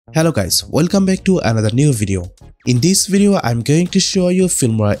Hello guys, welcome back to another new video. In this video, I'm going to show you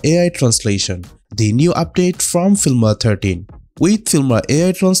Filmora AI translation, the new update from Filmora 13. With Filmora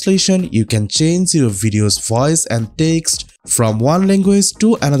AI translation, you can change your video's voice and text from one language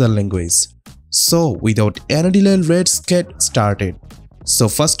to another language. So without any delay, let's get started. So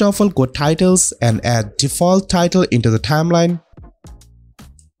first of all, go titles and add default title into the timeline.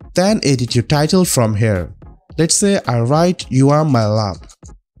 Then edit your title from here. Let's say I write "You are my love."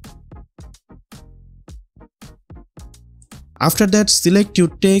 After that, select your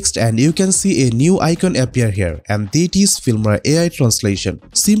text and you can see a new icon appear here, and that is Filmora AI translation.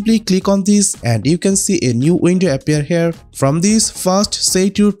 Simply click on this and you can see a new window appear here. From this, first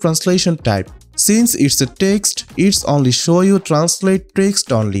set your translation type. Since it's a text, it's only show you translate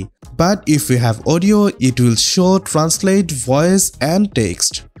text only. But if you have audio, it will show translate voice and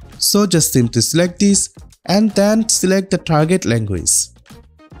text. So just simply select this and then select the target language.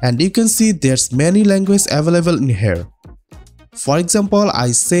 And you can see there's many languages available in here. For example,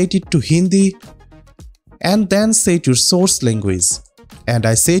 I set it to Hindi and then set your source language, and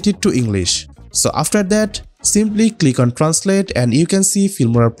I set it to English. So after that, simply click on translate and you can see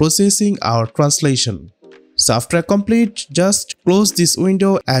Filmora processing our translation. So after complete, just close this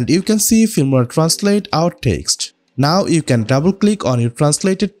window and you can see Filmora translate our text. Now you can double click on your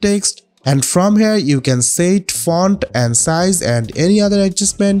translated text, and from here you can set font and size and any other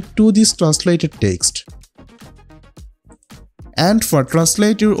adjustment to this translated text. And for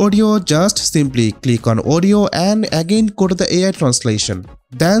translate your audio, just simply click on audio and again go to the AI translation.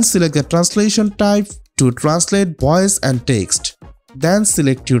 Then select the translation type to translate voice and text. Then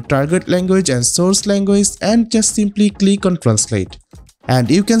select your target language and source language and just simply click on translate.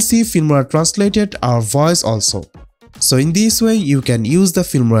 And you can see Filmora translated our voice also. So in this way, you can use the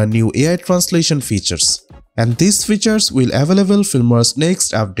Filmora new AI translation features. And these features will available Filmora's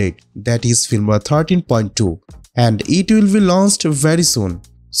next update, that is Filmora 13.2. And it will be launched very soon.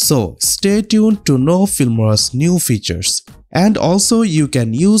 So stay tuned to know Filmora's new features. And also you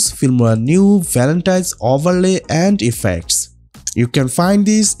can use Filmora new Valentine's overlay and effects. You can find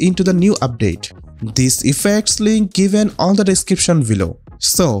these into the new update. This effects link given on the description below.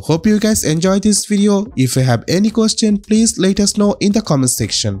 So hope you guys enjoyed this video. If you have any question, please let us know in the comment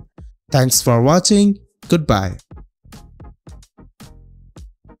section. Thanks for watching. Goodbye.